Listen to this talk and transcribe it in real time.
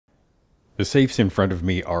The safes in front of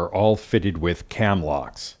me are all fitted with cam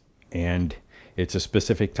locks, and it's a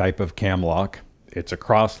specific type of cam lock. It's a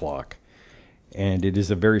cross lock, and it is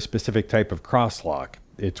a very specific type of cross lock.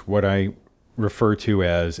 It's what I refer to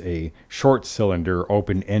as a short cylinder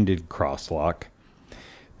open-ended cross lock.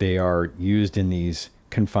 They are used in these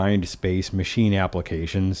confined space machine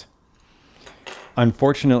applications.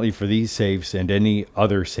 Unfortunately for these safes and any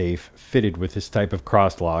other safe fitted with this type of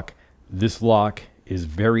cross lock, this lock is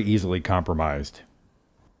very easily compromised.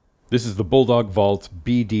 This is the Bulldog Vault's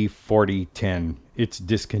BD4010. It's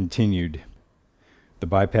discontinued. The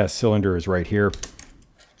bypass cylinder is right here.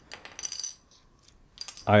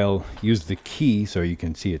 I'll use the key so you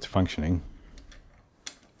can see it's functioning.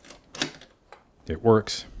 It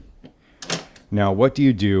works. Now, what do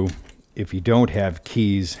you do if you don't have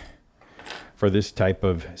keys for this type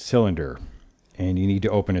of cylinder and you need to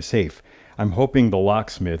open a safe? I'm hoping the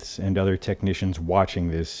locksmiths and other technicians watching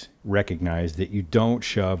this recognize that you don't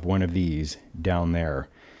shove one of these down there.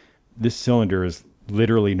 This cylinder is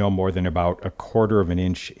literally no more than about 1/4 of an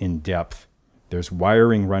inch in depth. There's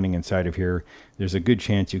wiring running inside of here. There's a good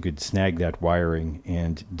chance you could snag that wiring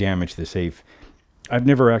and damage the safe. I've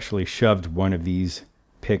never actually shoved one of these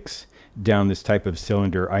picks down this type of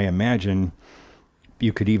cylinder. I imagine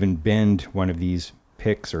you could even bend one of these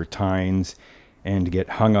picks or tines and get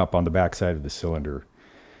hung up on the backside of the cylinder.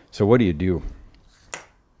 So what do?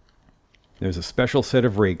 There's a special set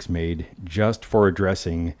of rakes made just for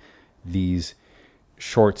addressing these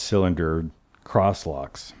short cylinder cross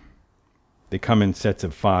locks. They come in sets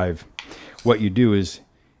of 5. What you do is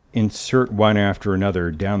insert one after another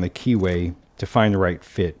down the keyway to find the right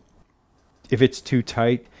fit. If it's too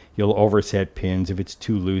tight, you'll overset pins. If it's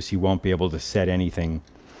too loose, you won't be able to set anything.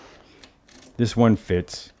 This one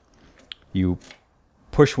fits. You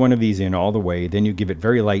push one of these in all the way, then you give it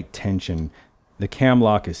very light tension. The cam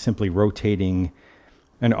lock is simply rotating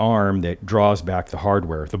an arm that draws back the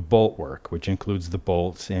hardware, the bolt work, which includes the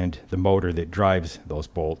bolts and the motor that drives those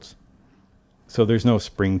bolts. So there's no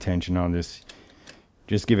spring tension on this.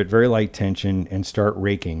 Just give it very light tension and start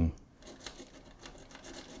raking.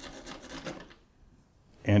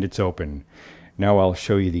 And it's open. Now I'll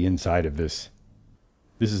show you the inside of this.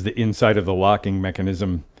 This is the inside of the locking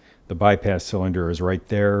mechanism. The bypass cylinder is right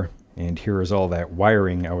there, and here is all that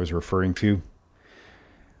wiring I was referring to.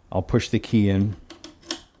 I'll push the key in,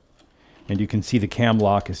 and you can see the cam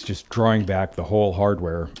lock is just drawing back the whole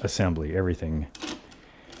hardware assembly, everything.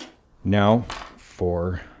 Now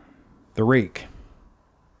for the rake.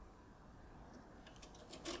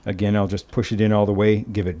 Again, I'll just push it in all the way,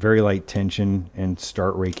 give it very light tension, and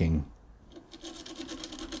start raking.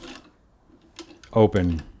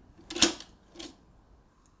 Open.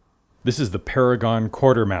 This is the Paragon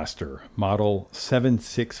Quartermaster, model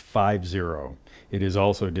 7650. It is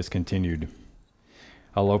also discontinued.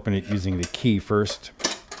 I'll open it using the key first.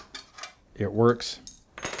 It works.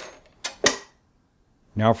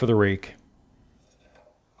 Now for the rake.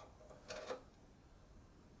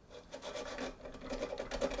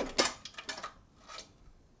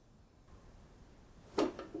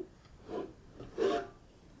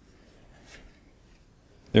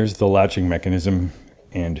 There's the latching mechanism,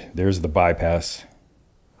 and there's the bypass.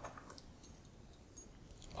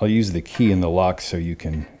 I'll use the key in the lock so you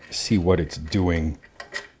can see what it's doing.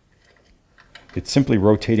 It's simply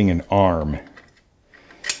rotating an arm,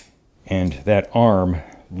 and that arm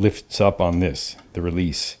lifts up on this, the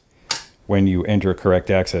release. When you enter a correct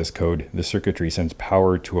access code, the circuitry sends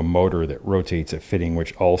power to a motor that rotates a fitting,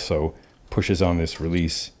 which also pushes on this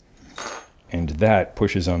release, and that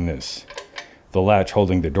pushes on this, the latch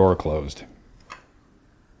holding the door closed.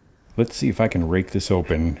 Let's see if I can rake this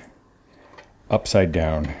open upside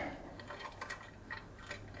down.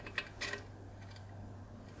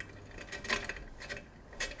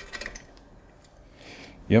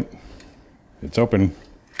 Yep, it's open.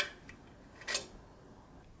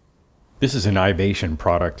 This is an Ivation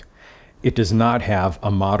product. It does not have a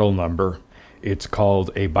model number. It's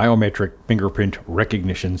called a biometric fingerprint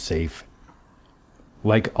recognition safe.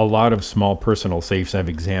 Like a lot of small personal safes I've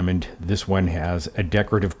examined, this one has a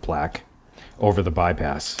decorative plaque over the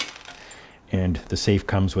bypass. And the safe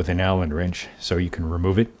comes with an Allen wrench, so you can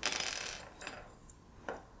remove it.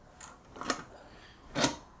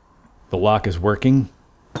 The lock is working.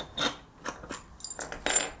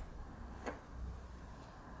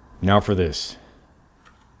 Now for this.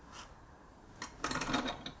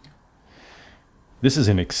 This is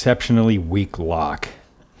an exceptionally weak lock.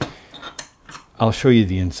 I'll show you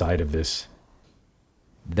the inside of this.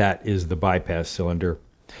 That is the bypass cylinder.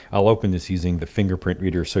 I'll open this using the fingerprint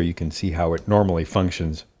reader so you can see how it normally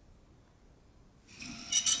functions.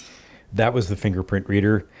 That was the fingerprint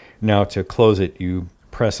reader. Now to close it, you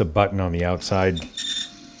press a button on the outside.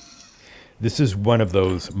 This is one of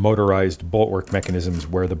those motorized boltwork mechanisms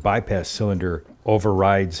where the bypass cylinder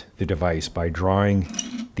overrides the device by drawing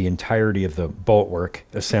the entirety of the boltwork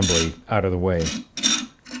assembly out of the way.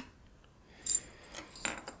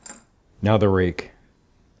 Now the rake.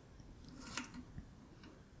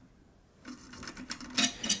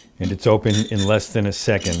 And it's open in less than a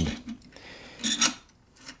second.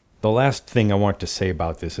 The last thing I want to say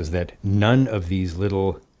about this is that none of these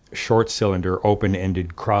little short cylinder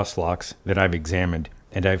open-ended cross locks that I've examined,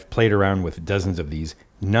 and I've played around with dozens of these,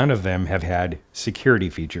 none of them have had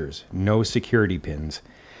security features, no security pins.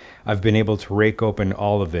 I've been able to rake open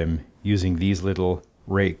all of them using these little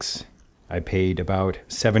rakes. I paid about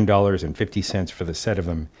 $7.50 for the set of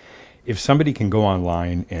them. If somebody can go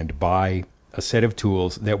online and buy a set of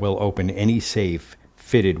tools that will open any safe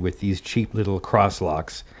fitted with these cheap little cross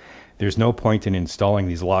locks, there's no point in installing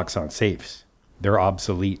these locks on safes. They're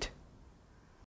obsolete.